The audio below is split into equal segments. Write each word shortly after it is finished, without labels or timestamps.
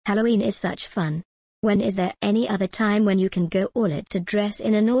Halloween is such fun. When is there any other time when you can go all out to dress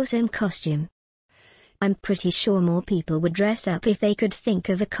in an awesome costume? I'm pretty sure more people would dress up if they could think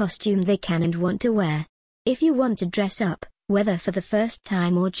of a costume they can and want to wear. If you want to dress up, whether for the first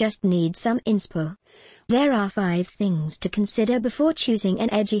time or just need some inspo, there are 5 things to consider before choosing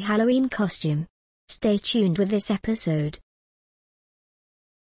an edgy Halloween costume. Stay tuned with this episode.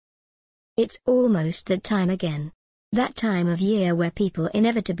 It's almost that time again. That time of year where people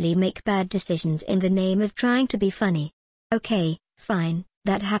inevitably make bad decisions in the name of trying to be funny. Okay, fine,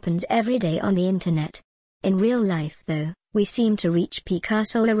 that happens every day on the internet. In real life though, we seem to reach peak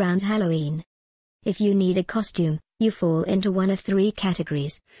asshole around Halloween. If you need a costume, you fall into one of 3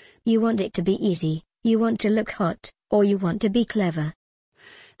 categories. You want it to be easy, you want to look hot, or you want to be clever.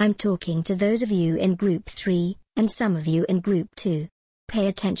 I'm talking to those of you in Group 3, and some of you in Group 2. Pay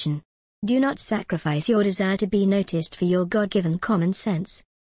attention. Do not sacrifice your desire to be noticed for your God-given common sense.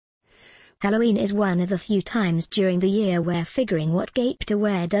 Halloween is one of the few times during the year where figuring what cape to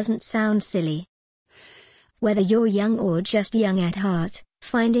wear doesn't sound silly. Whether you're young or just young at heart,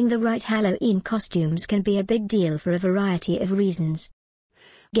 finding the right Halloween costumes can be a big deal for a variety of reasons.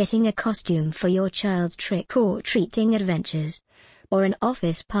 Getting a costume for your child's trick-or-treating adventures, or an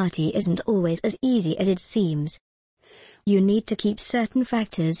office party isn't always as easy as it seems. You need to keep certain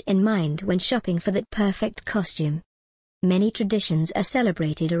factors in mind when shopping for that perfect costume. Many traditions are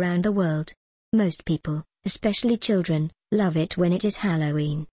celebrated around the world. Most people, especially children, love it when it is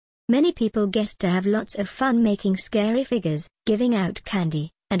Halloween. Many people get to have lots of fun making scary figures, giving out candy,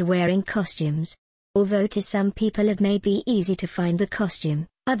 and wearing costumes. Although to some people it may be easy to find the costume,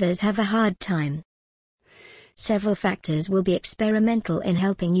 others have a hard time. Several factors will be experimental in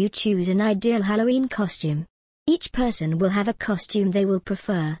helping you choose an ideal Halloween costume. Each person will have a costume they will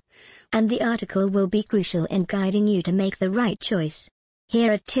prefer, and the article will be crucial in guiding you to make the right choice.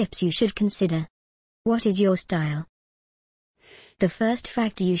 Here are tips you should consider. What is your style? The first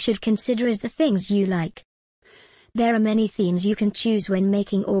factor you should consider is the things you like. There are many themes you can choose when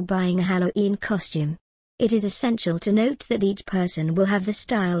making or buying a Halloween costume. It is essential to note that each person will have the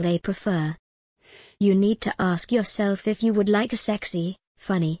style they prefer. You need to ask yourself if you would like a sexy,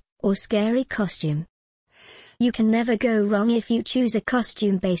 funny, or scary costume. You can never go wrong if you choose a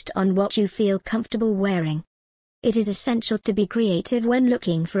costume based on what you feel comfortable wearing. It is essential to be creative when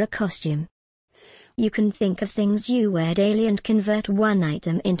looking for a costume. You can think of things you wear daily and convert one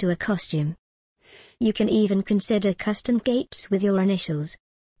item into a costume. You can even consider custom capes with your initials.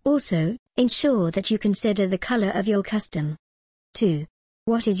 Also, ensure that you consider the color of your custom. 2.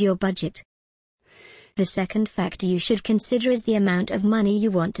 What is your budget? The second factor you should consider is the amount of money you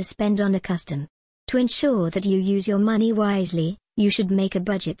want to spend on a custom. To ensure that you use your money wisely, you should make a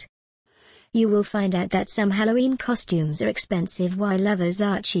budget. You will find out that some Halloween costumes are expensive while others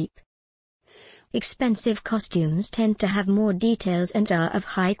are cheap. Expensive costumes tend to have more details and are of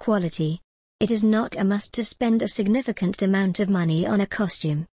high quality. It is not a must to spend a significant amount of money on a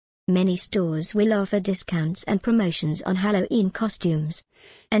costume. Many stores will offer discounts and promotions on Halloween costumes,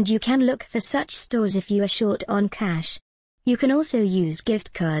 and you can look for such stores if you are short on cash. You can also use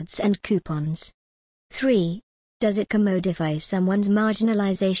gift cards and coupons. 3. Does it commodify someone's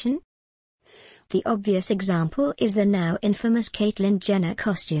marginalization? The obvious example is the now infamous Caitlyn Jenner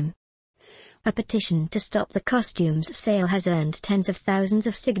costume. A petition to stop the costumes sale has earned tens of thousands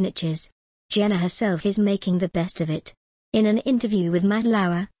of signatures. Jenner herself is making the best of it. In an interview with Matt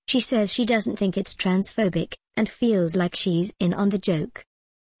Lauer, she says she doesn't think it's transphobic, and feels like she's in on the joke.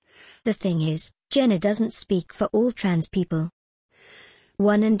 The thing is, Jenner doesn't speak for all trans people.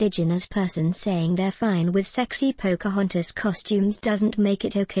 One indigenous person saying they're fine with sexy Pocahontas costumes doesn't make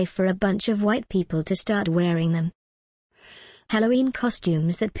it okay for a bunch of white people to start wearing them. Halloween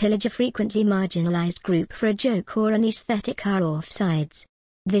costumes that pillage a frequently marginalized group for a joke or an aesthetic are offsides.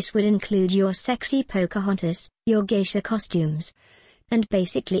 This would include your sexy Pocahontas, your geisha costumes, and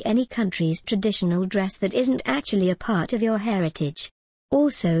basically any country's traditional dress that isn't actually a part of your heritage.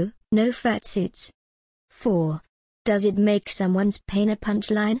 Also, no fat suits. 4. Does it make someone's pain a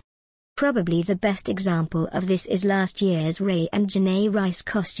punchline? Probably the best example of this is last year's Ray and Janae Rice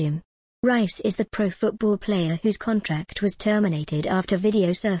costume. Rice is the pro football player whose contract was terminated after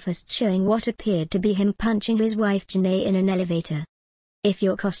video surfaced showing what appeared to be him punching his wife Janae in an elevator. If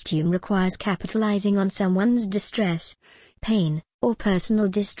your costume requires capitalizing on someone's distress, pain, or personal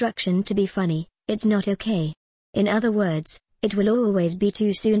destruction to be funny, it's not okay. In other words, it will always be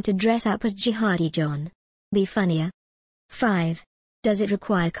too soon to dress up as Jihadi John. Be funnier. 5. Does it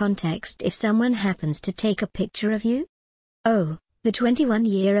require context if someone happens to take a picture of you? Oh, the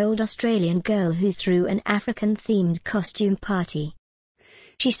 21-year-old Australian girl who threw an African-themed costume party.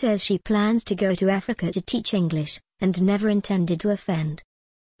 She says she plans to go to Africa to teach English, and never intended to offend.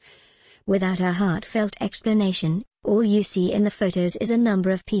 Without a heartfelt explanation, all you see in the photos is a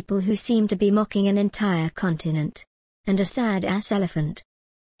number of people who seem to be mocking an entire continent. And a sad-ass elephant.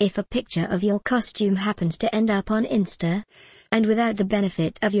 If a picture of your costume happens to end up on Insta, and without the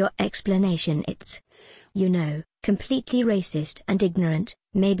benefit of your explanation it's, completely racist and ignorant,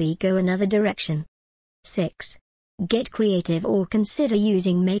 maybe go another direction. 6. Get creative or consider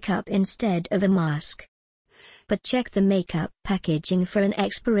using makeup instead of a mask. But check the makeup packaging for an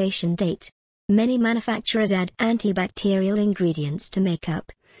expiration date. Many manufacturers add antibacterial ingredients to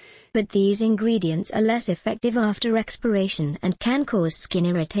makeup. But these ingredients are less effective after expiration and can cause skin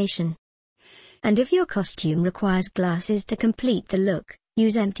irritation. And if your costume requires glasses to complete the look,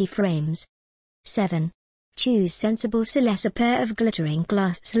 use empty frames. 7. Choose sensible silhouettes. A pair of glittering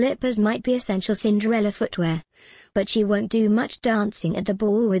glass slippers might be essential Cinderella footwear. But she won't do much dancing at the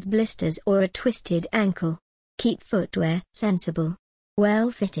ball with blisters or a twisted ankle. Keep footwear sensible.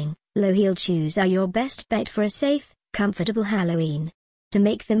 Well-fitting, low-heeled shoes are your best bet for a safe, comfortable Halloween. To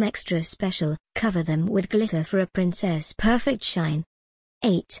make them extra special, cover them with glitter for a princess-perfect shine.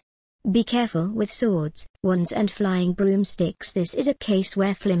 8. Be careful with swords, wands and flying broomsticks. This is a case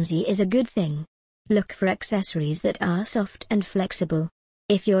where flimsy is a good thing. Look for accessories that are soft and flexible.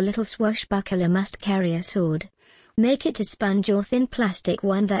 If your little swashbuckler must carry a sword, make it a sponge or thin plastic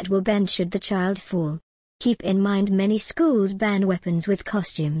one that will bend should the child fall. Keep in mind many schools ban weapons with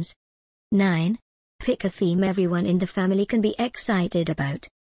costumes. 9. Pick a theme everyone in the family can be excited about.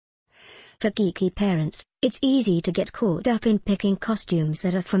 For geeky parents, it's easy to get caught up in picking costumes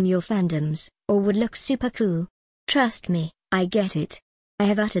that are from your fandoms, or would look super cool. Trust me, I get it. I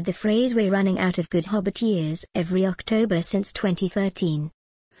have uttered the phrase "we're running out of good Hobbit years" every October since 2013.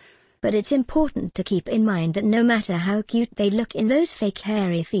 But it's important to keep in mind that no matter how cute they look in those fake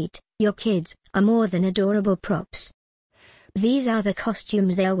hairy feet, your kids are more than adorable props. These are the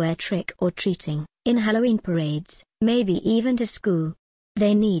costumes they'll wear trick-or-treating, in Halloween parades, maybe even to school.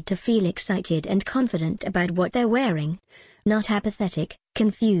 They need to feel excited and confident about what they're wearing, not apathetic,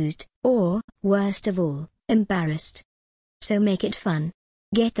 confused, or, worst of all, embarrassed. So make it fun.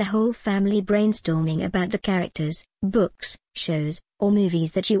 Get the whole family brainstorming about the characters, books, shows, or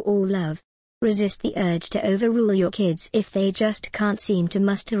movies that you all love. Resist the urge to overrule your kids if they just can't seem to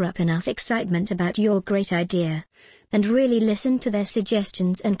muster up enough excitement about your great idea, and really listen to their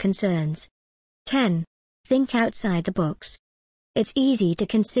suggestions and concerns. 10. Think outside the box. It's easy to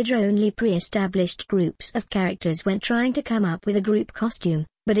consider only pre-established groups of characters when trying to come up with a group costume,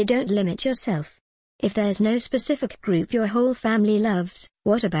 but don't limit yourself. If there's no specific group your whole family loves,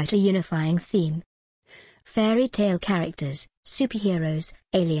 what about a unifying theme? Fairy tale characters, superheroes,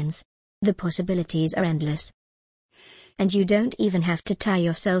 aliens. The possibilities are endless. And you don't even have to tie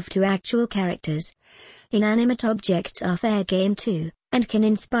yourself to actual characters. Inanimate objects are fair game too, and can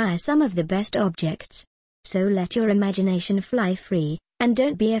inspire some of the best objects. So let your imagination fly free, and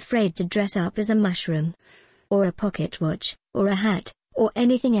don't be afraid to dress up as a mushroom, or a pocket watch, or a hat, or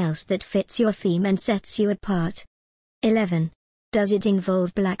anything else that fits your theme and sets you apart. 11. Does it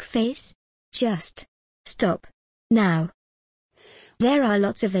involve blackface? Just stop now. There are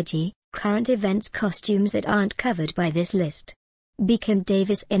lots of edgy, current events costumes that aren't covered by this list. Be Kim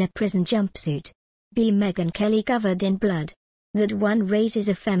Davis in a prison jumpsuit. Be Megyn Kelly covered in blood. That one raises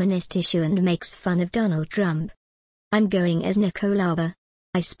a feminist issue and makes fun of Donald Trump. I'm going as Nicole Arbour.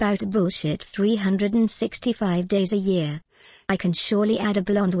 I spout bullshit 365 days a year. I can surely add a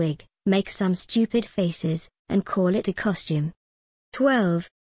blonde wig, make some stupid faces, and call it a costume. 12.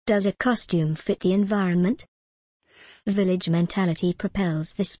 Does a costume fit the environment? Village mentality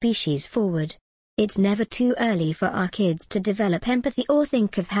propels the species forward. It's never too early for our kids to develop empathy or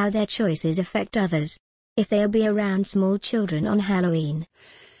think of how their choices affect others. If they'll be around small children on Halloween,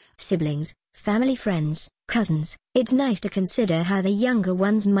 siblings, family friends, cousins, it's nice to consider how the younger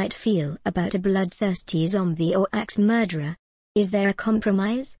ones might feel about a bloodthirsty zombie or axe murderer. Is there a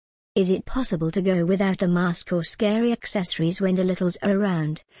compromise? Is it possible to go without the mask or scary accessories when the littles are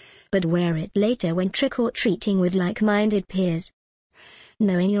around, but wear it later when trick-or-treating with like-minded peers?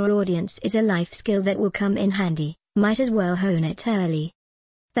 Knowing your audience is a life skill that will come in handy, might as well hone it early.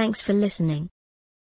 Thanks for listening.